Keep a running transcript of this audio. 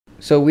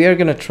So we are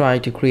going to try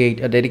to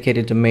create a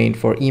dedicated domain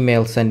for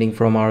email sending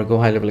from our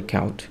GoHighLevel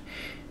account.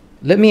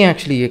 Let me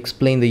actually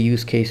explain the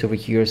use case over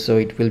here so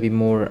it will be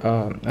more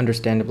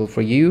understandable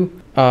for you.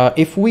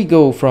 If we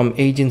go from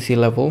agency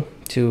level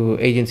to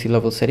agency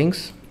level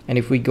settings, and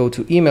if we go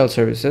to email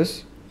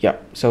services, yeah,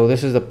 so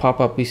this is the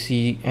pop-up we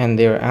see, and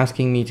they're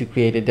asking me to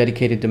create a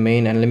dedicated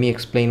domain, and let me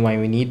explain why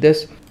we need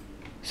this.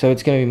 So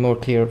it's going to be more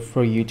clear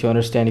for you to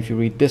understand if you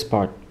read this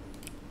part.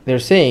 They're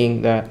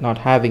saying that not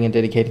having a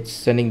dedicated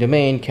sending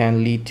domain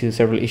can lead to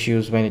several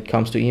issues when it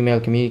comes to email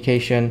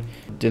communication,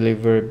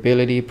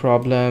 deliverability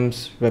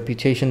problems,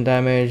 reputation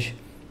damage,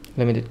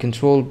 limited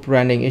control,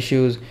 branding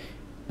issues.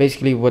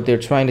 Basically what they're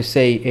trying to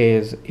say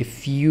is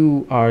if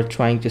you are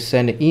trying to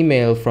send an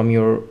email from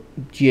your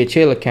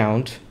GHL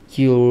account,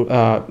 you'll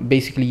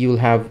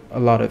have a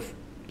lot of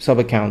sub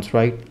accounts,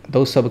 right?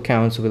 Those sub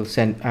accounts will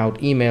send out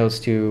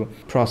emails to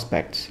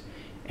prospects.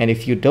 And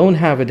if you don't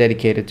have a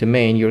dedicated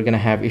domain, you're going to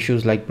have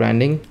issues like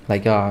branding,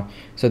 like so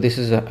this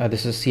is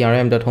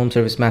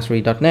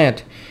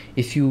crm.homeservicemastery.net.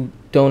 If you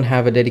don't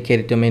have a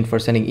dedicated domain for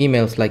sending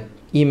emails like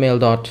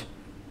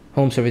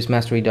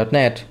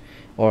email.homeservicemastery.net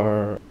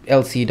or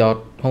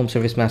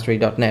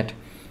lc.homeservicemastery.net,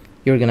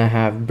 you're going to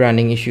have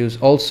branding issues.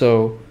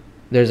 Also,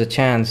 there's a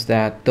chance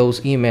that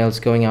those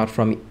emails going out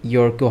from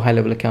your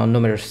GoHighLevel account, no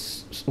matter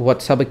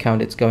what sub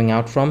account it's going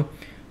out from,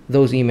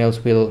 those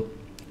emails will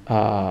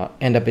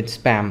end up in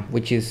spam,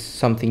 which is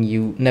something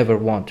you never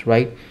want,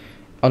 right?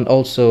 And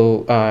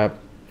also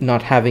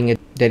not having a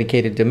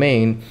dedicated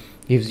domain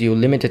gives you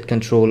limited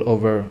control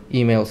over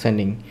email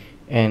sending,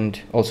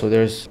 and also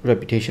there's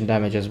reputation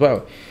damage as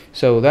well.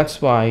 So that's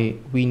why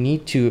we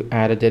need to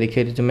add a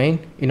dedicated domain.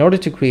 In order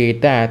to create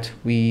that,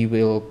 we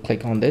will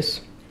click on this.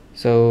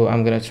 So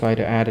I'm gonna try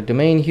to add a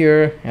domain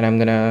here,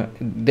 and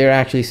they're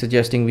actually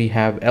suggesting we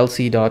have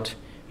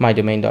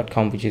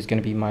lc.mydomain.com, which is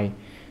gonna be my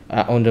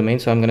own domain.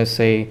 So I'm going to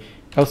say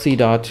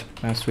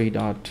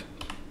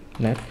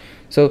lc.mastery.net.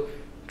 So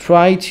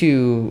try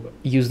to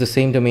use the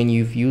same domain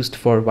you've used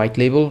for white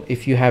label.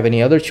 If you have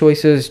any other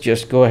choices,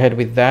 just go ahead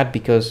with that,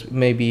 because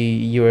maybe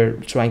you're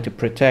trying to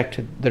protect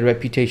the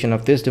reputation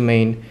of this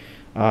domain,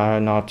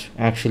 not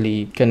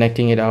actually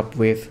connecting it up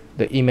with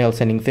the email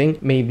sending thing.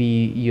 Maybe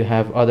you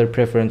have other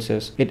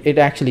preferences. It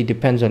actually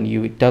depends on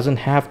you. It doesn't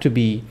have to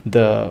be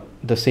the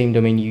same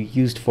domain you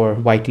used for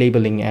white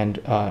labeling and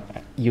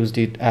used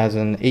it as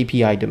an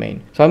API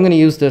domain. So I'm going to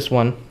use this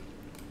one,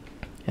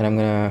 and I'm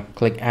going to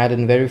click add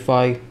and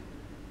verify.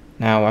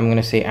 Now I'm going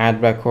to say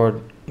add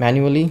record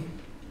manually.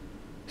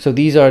 So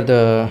these are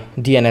the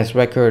DNS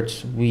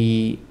records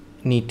we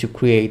need to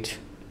create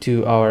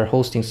to our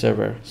hosting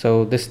server.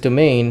 So this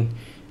domain,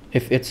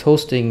 if it's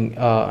hosting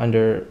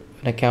under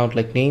an account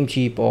like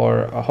Namecheap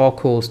or a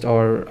Hawkhost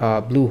or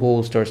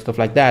Bluehost or stuff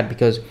like that,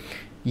 because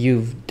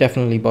you've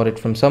definitely bought it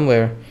from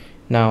somewhere,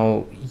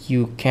 now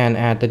you can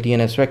add the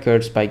DNS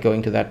records by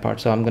going to that part.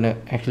 So I'm going to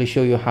actually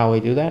show you how I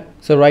do that.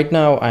 So right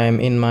now I am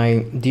in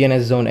my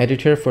DNS zone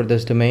editor for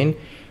this domain.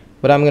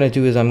 What I'm going to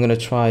do is I'm going to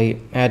try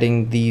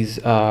adding these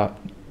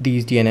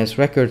DNS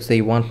records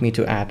they want me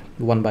to add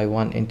one by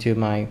one into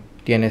my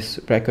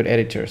DNS record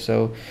editor.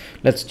 So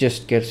let's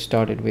just get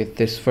started with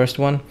this first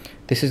one.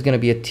 This is going to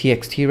be a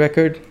TXT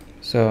record.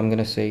 So I'm going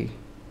to say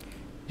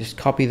just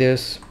copy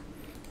this,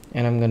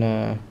 and I'm going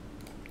to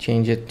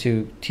change it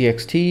to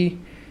TXT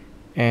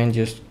and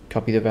just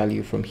copy the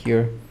value from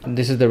here.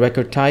 This is the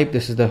record type,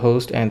 this is the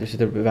host, and this is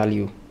the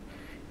value,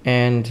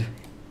 and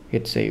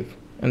hit save.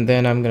 And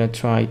then I'm going to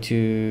try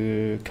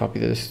to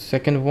copy this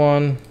second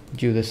one,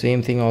 do the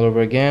same thing all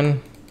over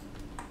again,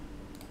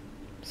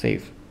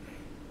 save.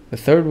 The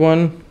third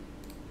one,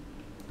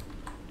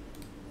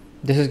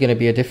 this is going to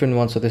be a different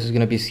one, so this is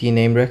going to be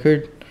CNAME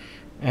record,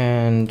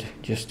 and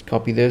just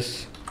copy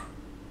this.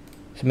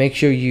 So make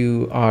sure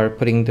you are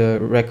putting the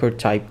record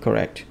type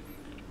correct.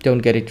 Don't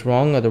get it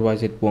wrong,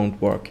 otherwise it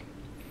won't work.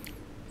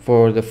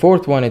 For the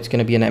fourth one, it's going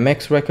to be an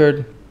MX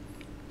record.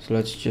 So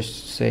let's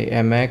just say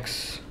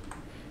MX,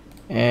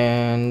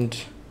 and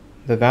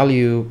the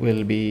value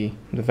will be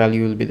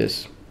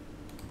this.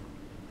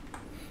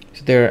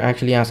 So they're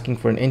actually asking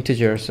for an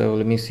integer, so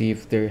let me see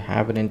if they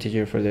have an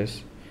integer for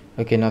this.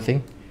 Okay,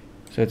 nothing.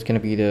 So it's going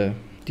to be the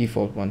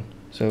default one.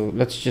 So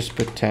let's just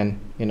put 10,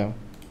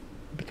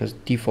 because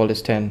default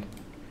is 10.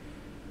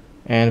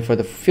 And for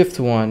the fifth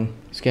one,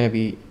 it's going to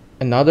be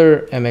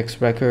another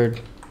MX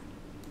record,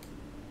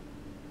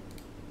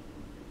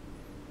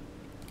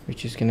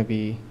 which is going to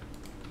be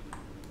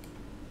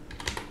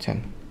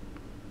 10.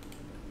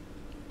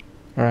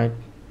 All right.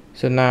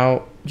 So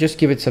now just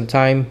give it some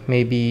time,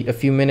 maybe a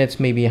few minutes,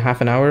 maybe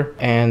half an hour,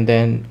 and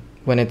then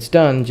when it's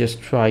done,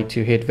 just try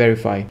to hit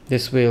verify.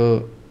 This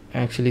will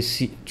actually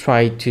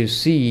try to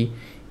see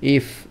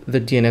if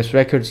the DNS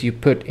records you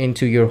put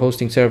into your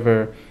hosting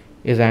server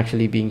is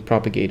actually being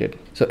propagated.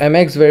 So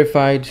MX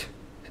verified,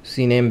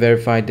 CNAME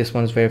verified, this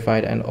one's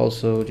verified, and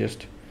also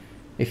just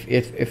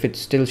if it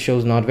still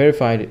shows not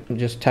verified,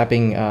 just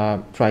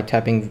try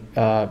tapping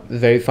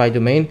verify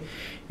domain,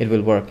 it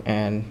will work.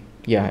 And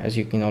yeah, as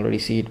you can already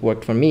see, it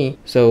worked for me.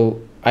 So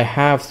I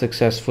have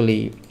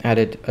successfully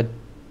added a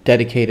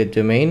dedicated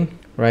domain,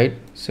 right?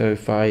 So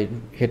if I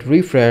hit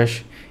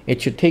refresh,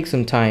 it should take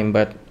some time,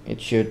 but it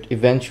should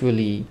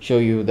eventually show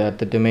you that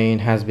the domain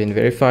has been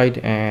verified,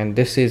 and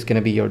this is going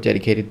to be your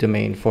dedicated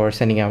domain for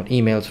sending out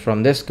emails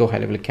from this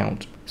GoHighLevel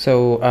account.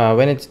 So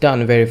when it's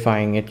done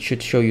verifying, it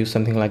should show you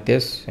something like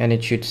this, and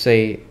it should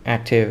say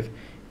active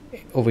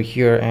over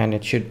here, and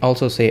it should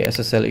also say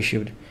SSL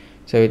issued.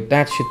 So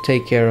that should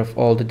take care of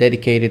all the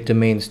dedicated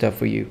domain stuff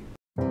for you.